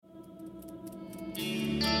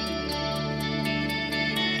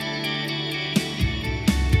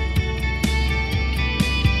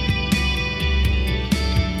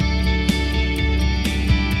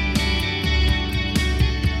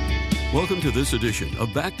Welcome to this edition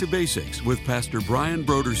of Back to Basics with Pastor Brian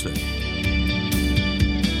Brodersen.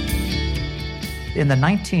 In the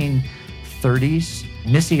 1930s,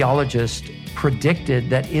 missiologists predicted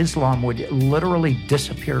that Islam would literally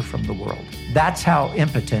disappear from the world. That's how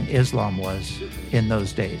impotent Islam was in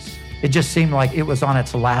those days. It just seemed like it was on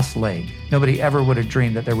its last leg. Nobody ever would have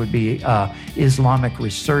dreamed that there would be Islamic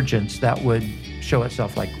resurgence that would show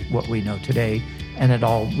itself like what we know today. And it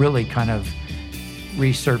all really kind of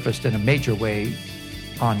resurfaced in a major way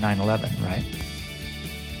on 9/11, right?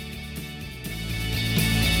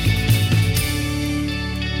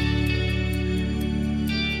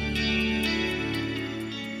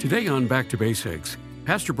 Today on Back to Basics,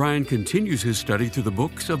 Pastor Brian continues his study through the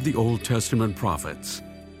books of the Old Testament prophets.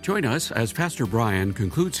 Join us as Pastor Brian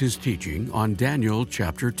concludes his teaching on Daniel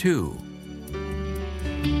chapter 2.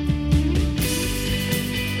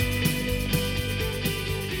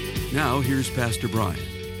 Now, here's Pastor Brian.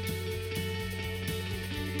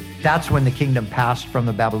 That's when the kingdom passed from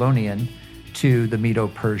the Babylonian to the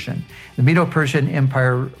Medo-Persian. The Medo-Persian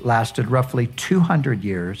Empire lasted roughly 200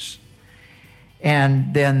 years,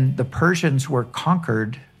 and then the Persians were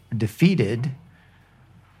conquered, defeated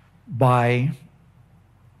by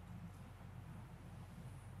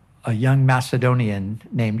a young Macedonian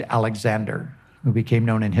named Alexander, who became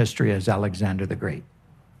known in history as Alexander the Great.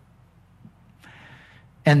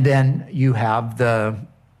 And then you have the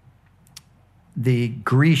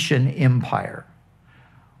Grecian Empire,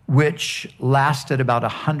 which lasted about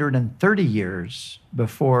 130 years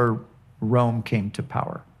before Rome came to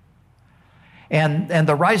power. And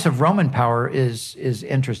the rise of Roman power is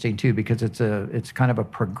interesting too, because it's kind of a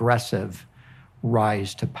progressive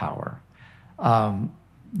rise to power.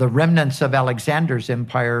 The remnants of Alexander's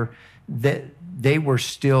empire, they were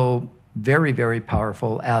still very, very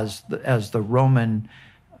powerful as the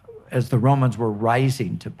Romans were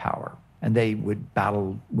rising to power, and they would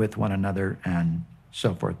battle with one another and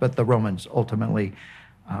so forth. But the Romans ultimately,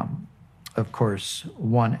 of course,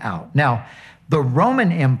 won out. Now, the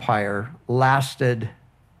Roman Empire lasted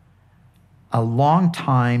a long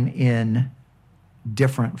time in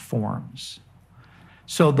different forms.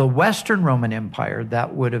 So the Western Roman Empire,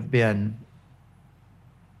 that would have been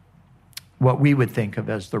what we would think of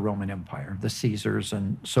as the Roman Empire, the Caesars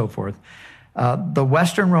and so forth. The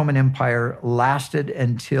Western Roman Empire lasted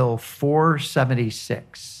until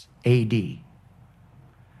 476 AD.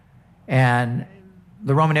 And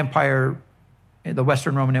the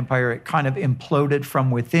Western Roman Empire, it kind of imploded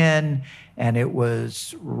from within, and it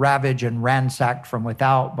was ravaged and ransacked from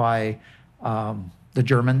without by the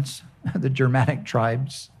Germans, the Germanic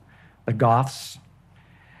tribes, the Goths.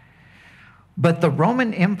 But the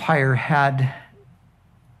Roman Empire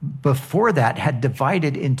before that, had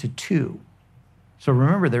divided into two. So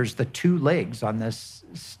remember, there's the two legs on this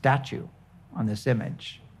statue, on this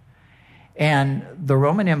image. And the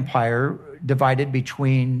Roman Empire divided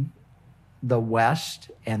between the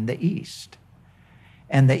West and the East.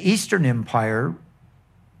 And the Eastern Empire,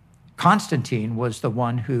 Constantine was the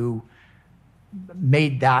one who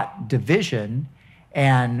made that division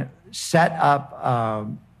and set up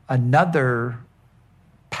another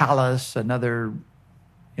palace, another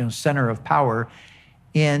center of power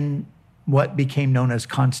in what became known as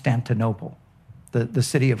Constantinople, the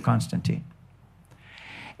city of Constantine.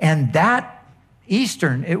 And that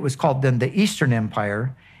it was called then the Eastern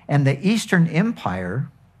Empire, and the Eastern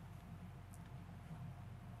Empire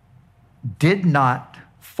did not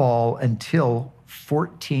fall until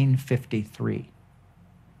 1453,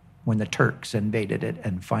 when the Turks invaded it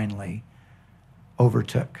and finally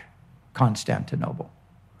overtook Constantinople.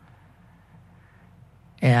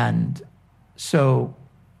 And so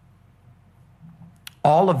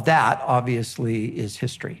all of that obviously is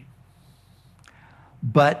history.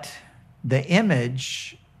 But the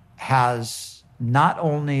image has not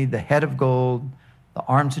only the head of gold, the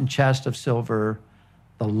arms and chest of silver,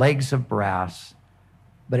 the legs of brass,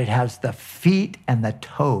 but it has the feet and the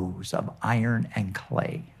toes of iron and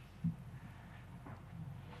clay.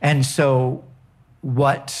 And so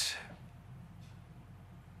what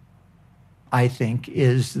I think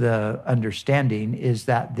is the understanding is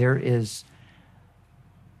that there is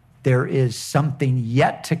something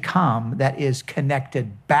yet to come that is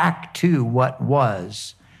connected back to what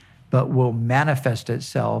was, but will manifest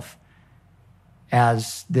itself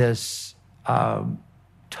as this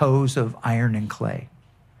toes of iron and clay.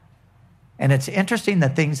 And it's interesting the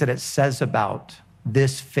things that it says about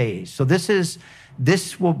this phase. So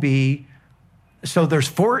there's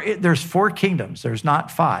four kingdoms. There's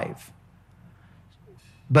not five.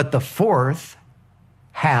 But the fourth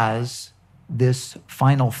has this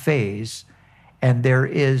final phase, And there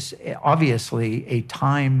is obviously a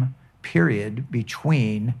time period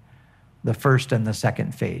between the first and the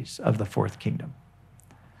second phase of the fourth kingdom.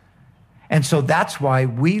 And so that's why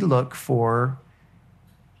we look for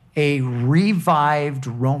a revived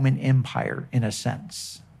Roman Empire, in a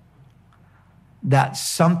sense. That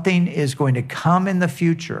something is going to come in the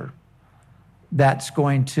future that's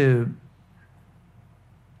going to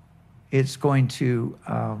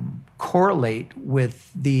correlate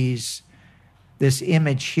with this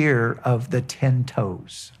image here of the 10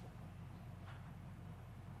 toes.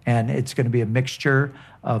 And it's going to be a mixture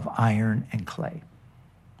of iron and clay.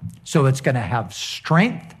 So it's going to have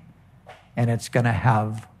strength and it's going to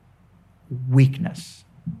have weakness.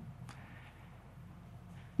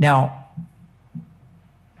 Now,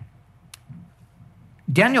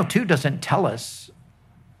 Daniel 2 doesn't tell us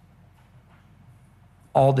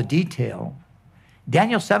all the detail.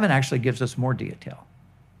 Daniel 7 actually gives us more detail.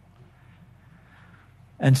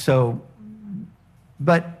 And so,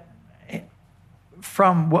 but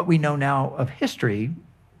from what we know now of history,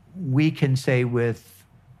 we can say with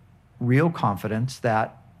real confidence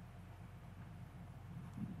that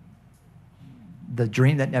the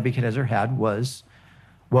dream that Nebuchadnezzar had was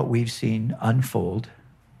what we've seen unfold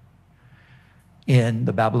in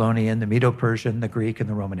the Babylonian, the Medo-Persian, the Greek, and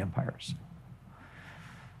the Roman empires.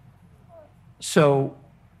 So,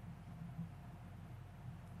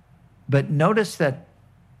 but notice that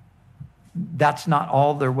that's not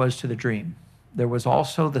all there was to the dream. There was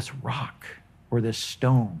also this rock or this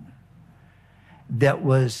stone that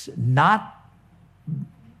was not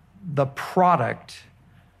the product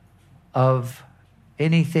of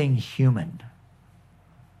anything human.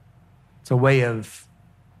 It's a way of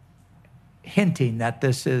hinting that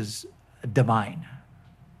this is divine,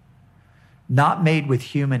 not made with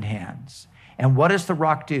human hands. And what does the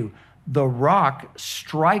rock do? The rock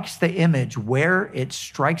strikes the image where it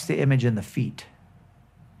strikes the image in the feet.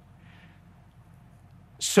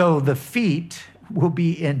 So the feet will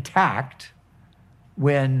be intact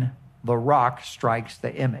when the rock strikes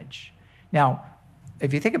the image. Now,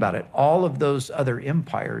 if you think about it, all of those other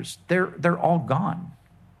empires, they're all gone.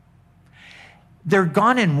 They're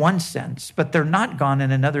gone in one sense, but they're not gone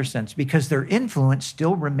in another sense because their influence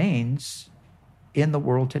still remains in the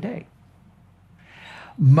world today.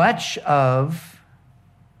 Much of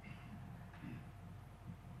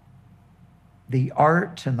the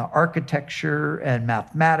art and the architecture and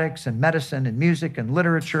mathematics and medicine and music and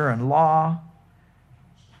literature and law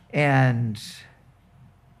and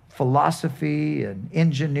philosophy and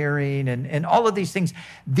engineering and all of these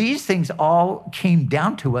things all came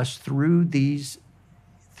down to us through these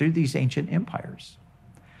ancient empires.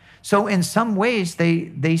 So in some ways,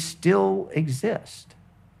 they still exist.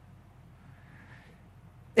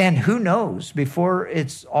 And who knows, before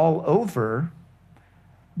it's all over,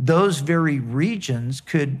 those very regions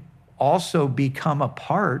could also become a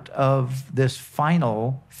part of this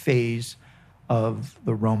final phase of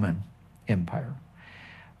the Roman Empire.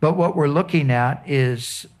 But what we're looking at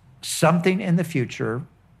is something in the future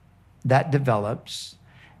that develops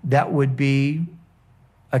that would be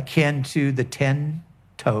akin to the 10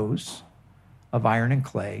 toes of iron and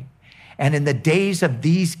clay. And in the days of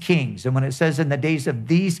these kings, and when it says in the days of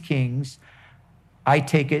these kings, I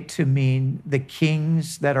take it to mean the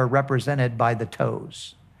kings that are represented by the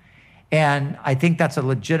toes. And I think that's a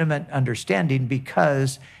legitimate understanding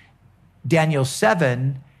because Daniel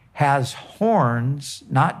 7 has horns,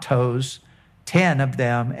 not toes, 10 of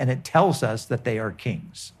them, and it tells us that they are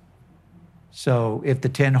kings. So if the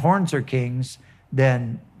 10 horns are kings,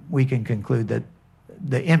 then we can conclude that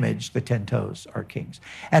the image, the 10 toes, are kings.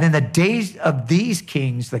 And in the days of these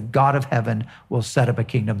kings, the God of heaven will set up a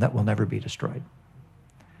kingdom that will never be destroyed.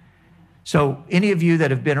 So any of you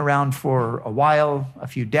that have been around for a while, a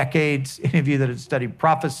few decades, any of you that have studied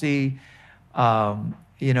prophecy,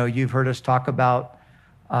 you've heard us talk about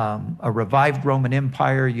a revived Roman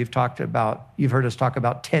Empire. You've heard us talk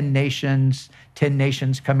about 10 nations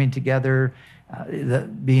coming together,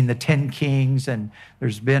 being the 10 kings. And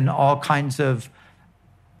there's been all kinds of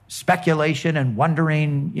speculation and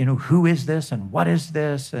wondering, who is this and what is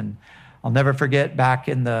this? And I'll never forget back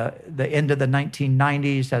in the end of the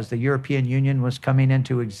 1990s as the European Union was coming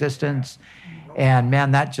into existence. And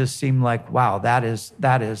man, that just seemed like, wow, it's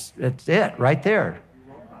it right there.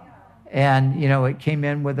 And, it came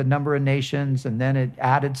in with a number of nations, and then it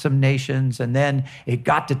added some nations, and then it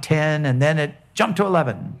got to 10, and then it jumped to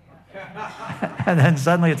 11. And then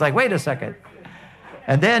suddenly it's like, wait a second.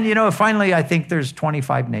 And then, finally, I think there's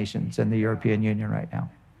 25 nations in the European Union right now.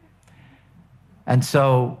 And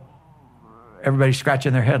so everybody's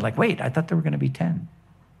scratching their head like, wait, I thought there were going to be 10.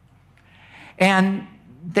 And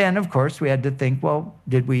then, of course, we had to think, well,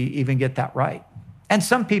 did we even get that right? And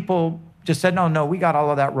some people just said, no, we got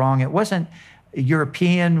all of that wrong. It wasn't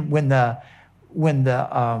European when the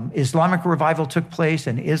Islamic revival took place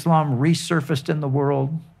and Islam resurfaced in the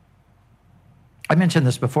world. I mentioned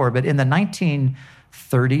this before, but in the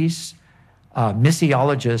 1930s,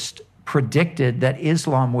 missiologists predicted that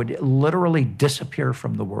Islam would literally disappear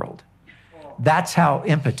from the world. That's how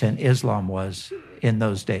impotent Islam was in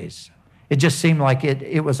those days. It just seemed like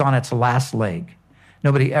it was on its last leg.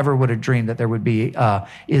 Nobody ever would have dreamed that there would be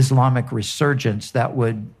Islamic resurgence that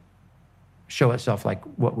would show itself like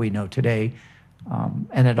what we know today.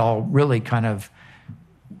 And it all really kind of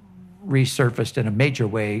resurfaced in a major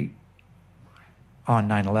way on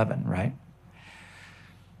 9/11, right?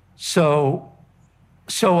 So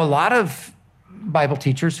a lot of Bible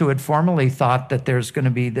teachers who had formerly thought that there's going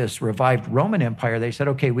to be this revived Roman Empire, they said,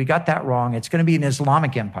 okay, we got that wrong. It's going to be an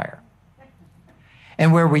Islamic empire.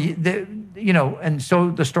 And and so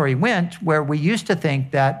the story went where we used to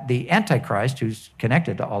think that the Antichrist, who's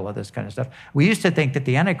connected to all of this kind of stuff, we used to think that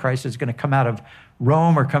the Antichrist is going to come out of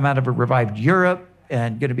Rome or come out of a revived Europe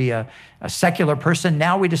and going to be a secular person.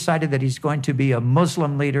 Now we decided that he's going to be a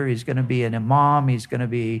Muslim leader. He's going to be an imam. He's going to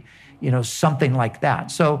be, something like that.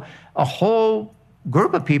 So a whole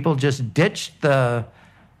group of people just ditched the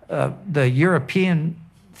European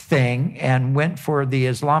thing and went for the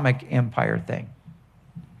Islamic empire thing.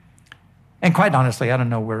 And quite honestly, I don't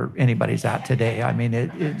know where anybody's at today. I mean,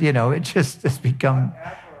 it just has become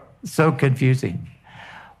so confusing.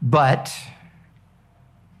 But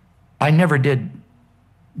I never did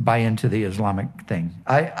buy into the Islamic thing.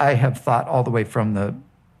 I have thought all the way from the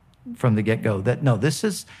get-go that no,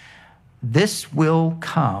 this will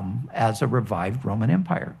come as a revived Roman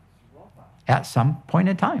Empire at some point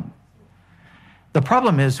in time. The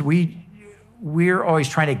problem is we're always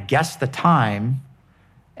trying to guess the time,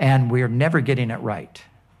 and we're never getting it right.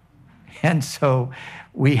 And so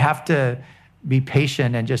we have to be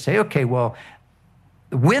patient and just say, okay, well,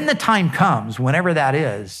 when the time comes, whenever that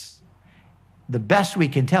is, the best we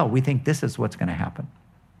can tell, we think this is what's going to happen.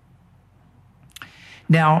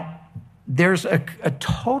 Now, there's a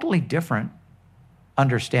totally different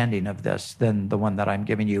understanding of this than the one that I'm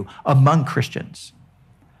giving you among Christians.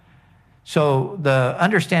 So the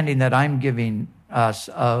understanding that I'm giving us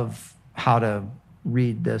of how to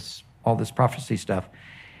read all this prophecy stuff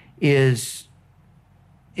is,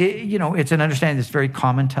 it's an understanding that's very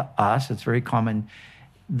common to us. It's very common.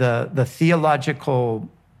 The theological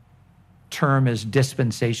term is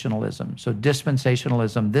dispensationalism. So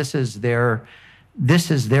dispensationalism, this is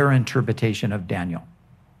their interpretation of Daniel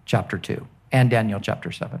chapter 2 and Daniel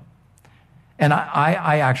chapter 7. And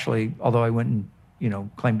I actually, although I wouldn't,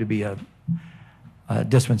 claim to be a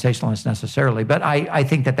dispensationalist necessarily, but I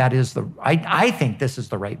think that is I think this is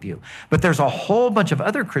the right view. But there's a whole bunch of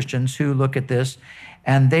other Christians who look at this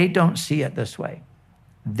and they don't see it this way.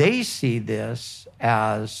 They see this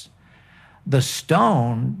as the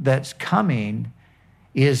stone that's coming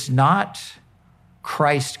is not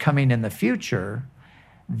Christ coming in the future.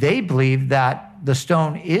 They believe that the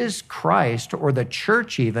stone is Christ or the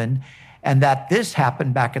church even, and that this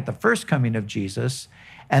happened back at the first coming of Jesus,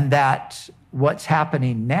 and that what's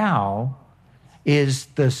happening now is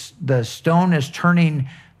the stone is turning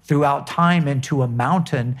throughout time into a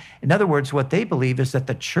mountain. In other words, what they believe is that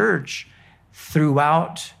the church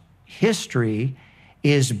throughout history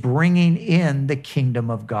is bringing in the kingdom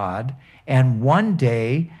of God, and one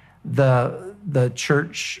day the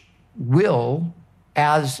church will,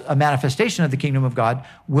 as a manifestation of the kingdom of God,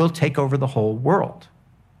 will take over the whole world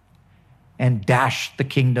and dash the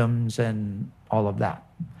kingdoms and all of that.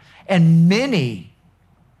 And many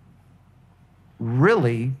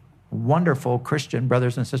really wonderful Christian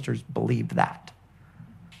brothers and sisters believe that.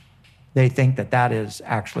 They think that is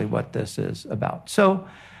actually what this is about. So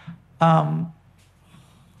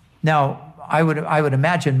now I would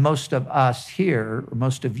imagine most of us here, or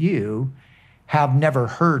most of you, have never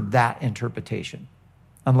heard that interpretation,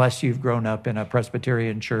 unless you've grown up in a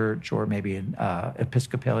Presbyterian church or maybe an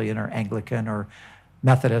Episcopalian or Anglican or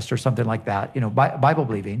Methodist or something like that, Bible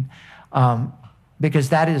believing, because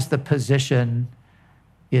that is the position.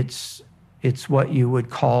 It's what you would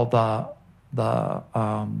call the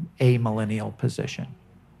amillennial position.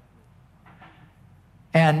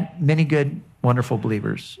 And many good, wonderful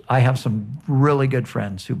believers. I have some really good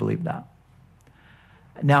friends who believe that.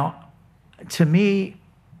 Now, to me,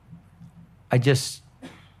 I just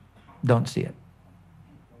don't see it.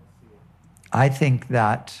 I think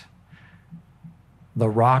that the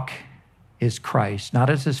rock is Christ, not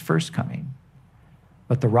as his first coming,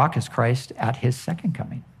 but the rock is Christ at his second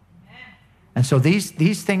coming. And so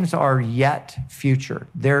these things are yet future.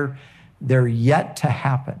 They're yet to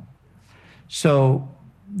happen. So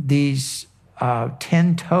these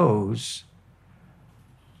 10 toes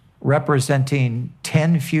representing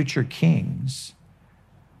 10 future kings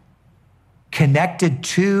connected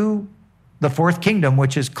to the fourth kingdom,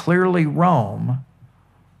 which is clearly Rome,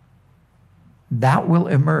 that will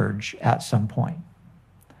emerge at some point.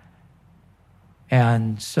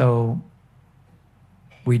 And so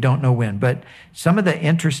we don't know when. But some of the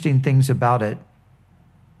interesting things about it,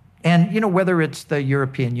 and, whether it's the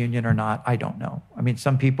European Union or not, I don't know. I mean,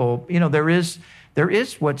 some people, there is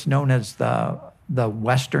what's known as the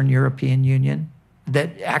Western European Union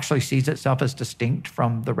that actually sees itself as distinct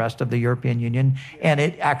from the rest of the European Union, and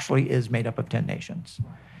it actually is made up of 10 nations.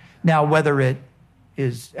 Now, whether it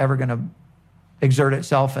is ever going to exert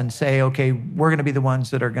itself and say, okay, we're going to be the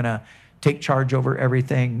ones that are going to take charge over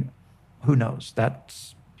everything, who knows? That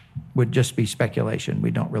would just be speculation.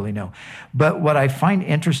 We don't really know. But what I find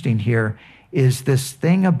interesting here is this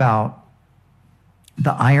thing about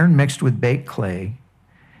the iron mixed with baked clay.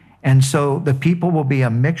 And so the people will be a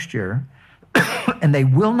mixture, and they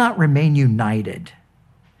will not remain united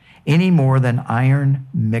any more than iron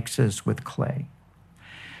mixes with clay.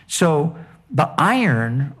 So the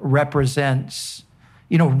iron represents,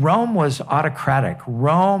 Rome was autocratic.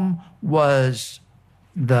 Rome was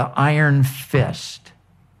the iron fist.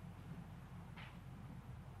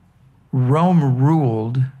 Rome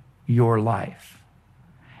ruled your life.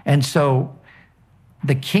 And so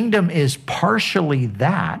the kingdom is partially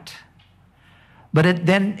that, but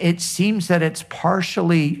then it seems that it's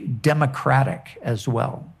partially democratic as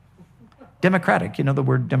well. Democratic, the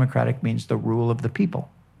word democratic means the rule of the people.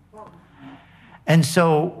 And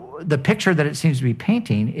so the picture that it seems to be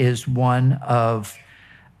painting is one of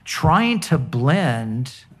trying to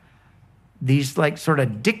blend these sort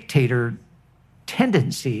of dictator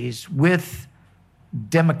tendencies with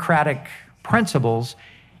democratic principles,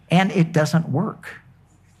 and it doesn't work.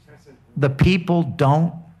 The people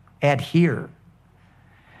don't adhere.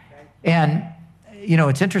 And,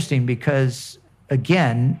 it's interesting because,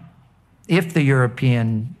 again, if the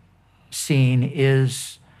European scene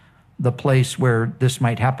is the place where this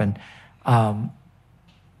might happen,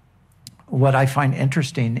 what I find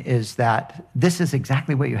interesting is that this is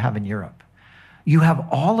exactly what you have in Europe. You have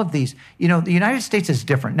all of these, the United States is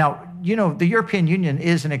different. Now, the European Union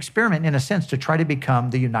is an experiment in a sense to try to become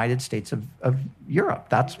the United States of Europe.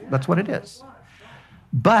 That's what it is.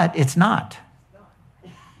 But it's not.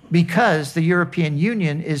 Because the European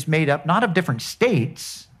Union is made up not of different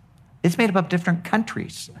states, it's made up of different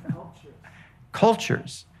countries,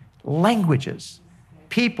 cultures, languages,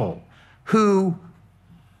 people who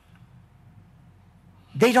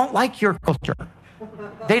they don't like your culture.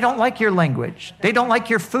 They don't like your language. They don't like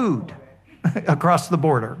your food across the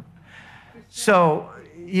border. So,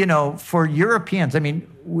 for Europeans, I mean,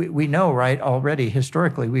 we know, right, already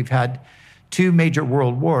historically, we've had 2 major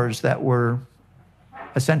world wars that were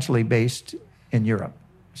essentially based in Europe,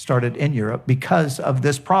 started in Europe because of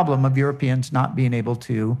this problem of Europeans not being able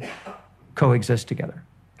to coexist together.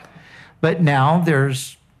 But now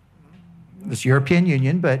there's this European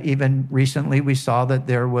Union, but even recently we saw that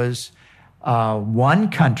there was one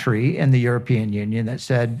country in the European Union that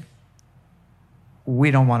said,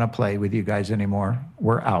 we don't want to play with you guys anymore.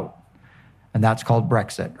 We're out. And that's called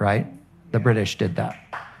Brexit, right? The British did that.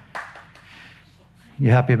 You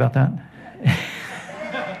happy about that?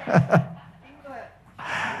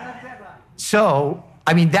 So,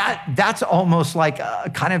 I mean, that's almost like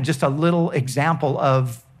kind of just a little example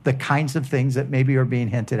of the kinds of things that maybe are being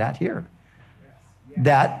hinted at here.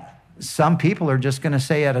 That some people are just going to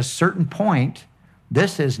say at a certain point,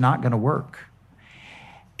 this is not going to work.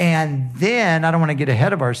 And then, I don't want to get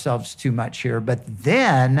ahead of ourselves too much here, but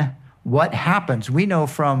then what happens? We know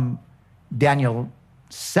from Daniel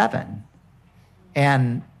 7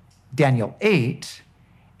 and Daniel 8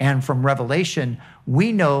 and from Revelation,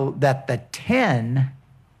 we know that the 10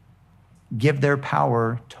 give their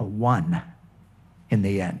power to one in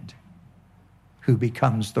the end, who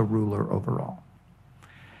becomes the ruler over all.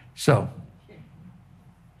 So,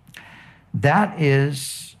 that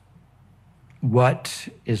is what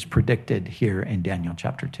is predicted here in Daniel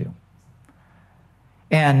chapter 2.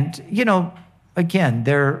 And, again,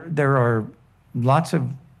 there are lots of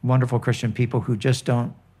wonderful Christian people who just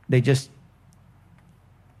don't, they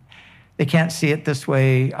can't see it this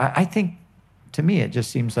way. I think, to me, it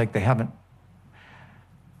just seems like they haven't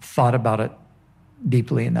thought about it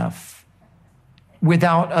deeply enough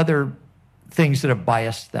without other things that have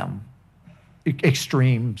biased them,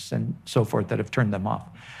 extremes and so forth that have turned them off.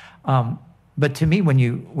 But to me, when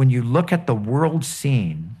you look at the world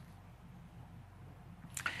scene,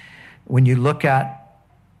 when you look at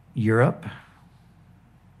Europe,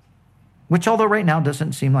 which although right now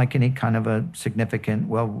doesn't seem like any kind of a significant,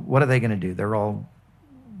 well, what are they going to do? They're all,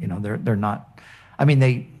 they're not, I mean,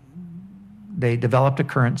 they developed a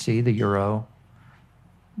currency, the euro,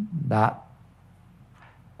 that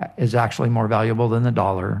is actually more valuable than the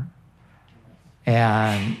dollar.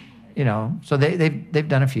 And, so they've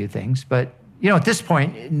done a few things, but, at this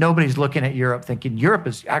point, nobody's looking at Europe thinking Europe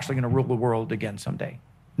is actually going to rule the world again someday.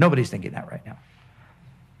 Nobody's thinking that right now.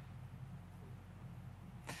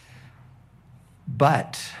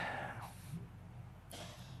 But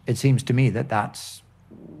it seems to me that that's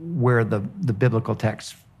where the biblical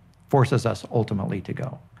text forces us ultimately to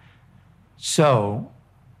go. So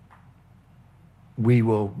we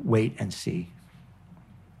will wait and see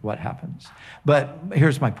what happens. But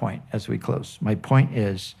here's my point as we close. My point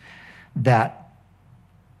is that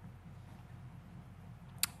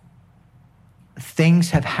things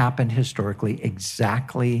have happened historically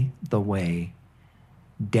exactly the way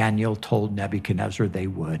Daniel told Nebuchadnezzar they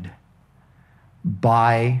would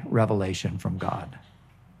by revelation from God.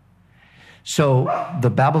 So the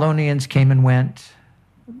Babylonians came and went,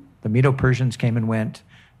 the Medo-Persians came and went,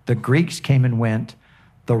 the Greeks came and went,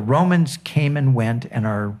 the Romans came and went and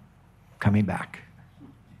are coming back.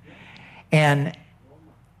 And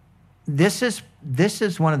this is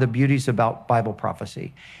one of the beauties about Bible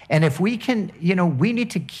prophecy. And if we can, we need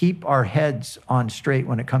to keep our heads on straight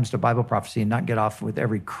when it comes to Bible prophecy and not get off with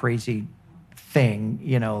every crazy thing,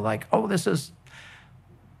 like, this is,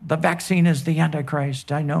 the vaccine is the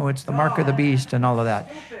Antichrist. I know it's the mark of the beast and all of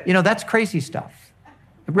that. That's crazy stuff.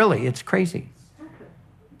 Really, it's crazy.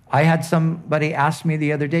 I had somebody ask me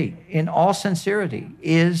the other day, in all sincerity,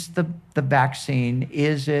 is the vaccine,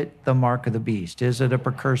 is it the mark of the beast? Is it a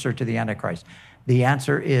precursor to the Antichrist? The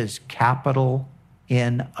answer is capital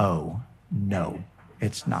N-O. No,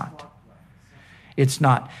 it's not. It's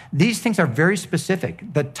not. These things are very specific.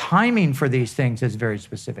 The timing for these things is very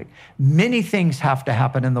specific. Many things have to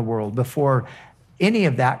happen in the world before any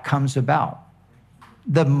of that comes about.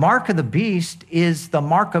 The mark of the beast is the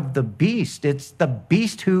mark of the beast. It's the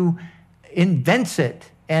beast who invents it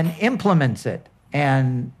and implements it.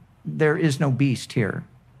 And there is no beast here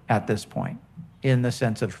at this point in the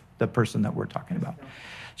sense of the person that we're talking about.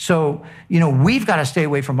 So, we've got to stay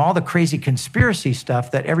away from all the crazy conspiracy stuff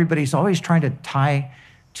that everybody's always trying to tie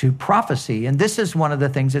to prophecy. And this is one of the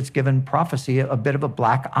things that's given prophecy a bit of a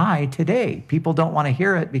black eye today. People don't want to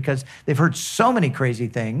hear it because they've heard so many crazy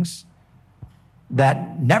things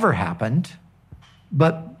that never happened.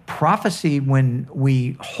 But prophecy, when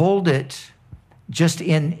we hold it just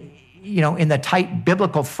in the tight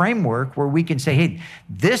biblical framework where we can say, hey,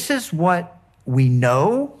 this is what we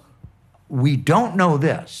know. We don't know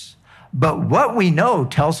this, but what we know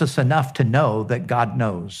tells us enough to know that God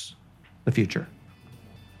knows the future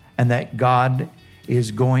and that God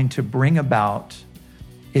is going to bring about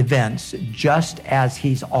events just as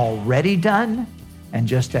he's already done and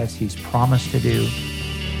just as he's promised to do.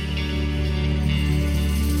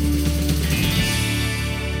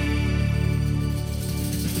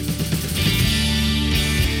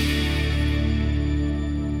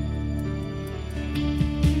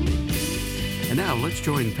 And now let's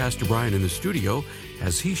join Pastor Brian in the studio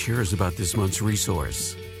as he shares about this month's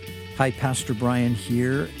resource. Hi, Pastor Brian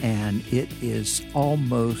here, and it is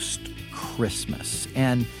almost Christmas.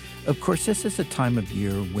 And of course, this is a time of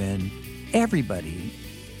year when everybody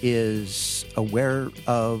is aware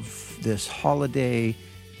of this holiday.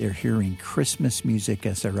 They're hearing Christmas music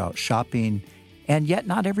as they're out shopping, and yet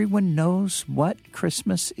not everyone knows what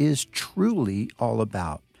Christmas is truly all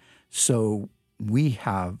about. So we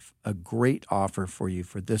have a great offer for you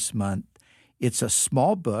for this month. It's a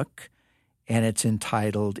small book, and it's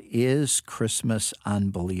entitled, Is Christmas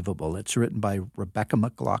Unbelievable? It's written by Rebecca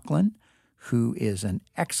McLaughlin, who is an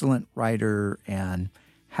excellent writer and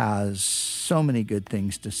has so many good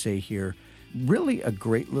things to say here. Really a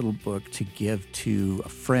great little book to give to a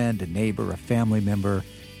friend, a neighbor, a family member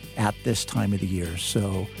at this time of the year.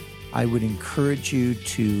 So I would encourage you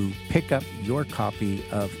to pick up your copy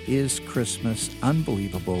of Is Christmas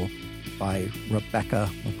Unbelievable by Rebecca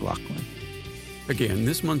McLaughlin. Again,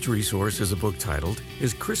 this month's resource is a book titled,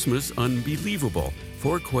 Is Christmas Unbelievable?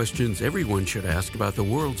 4 questions everyone should ask about the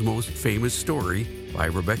world's most famous story by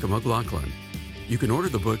Rebecca McLaughlin. You can order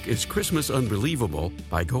the book, Is Christmas Unbelievable,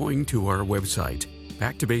 by going to our website,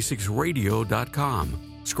 backtobasicsradio.com.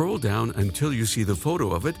 Scroll down until you see the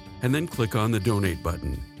photo of it, and then click on the donate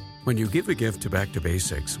button. When you give a gift to Back to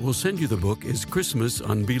Basics, we'll send you the book Is Christmas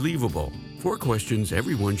Unbelievable? 4 questions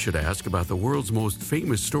everyone should ask about the world's most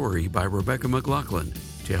famous story by Rebecca McLaughlin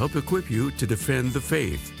to help equip you to defend the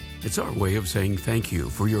faith. It's our way of saying thank you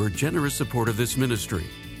for your generous support of this ministry.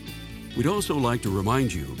 We'd also like to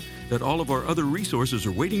remind you that all of our other resources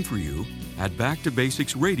are waiting for you at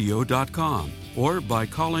backtobasicsradio.com or by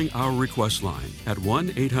calling our request line at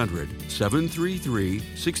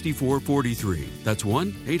 1-800-733-6443. That's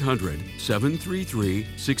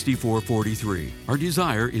 1-800-733-6443. Our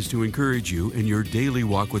desire is to encourage you in your daily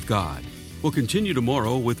walk with God. We'll continue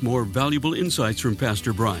tomorrow with more valuable insights from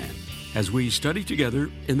Pastor Brian as we study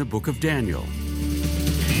together in the book of Daniel.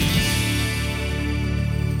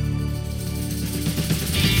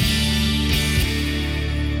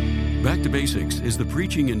 Back to Basics is the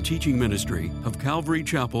preaching and teaching ministry of Calvary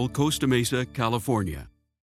Chapel, Costa Mesa, California.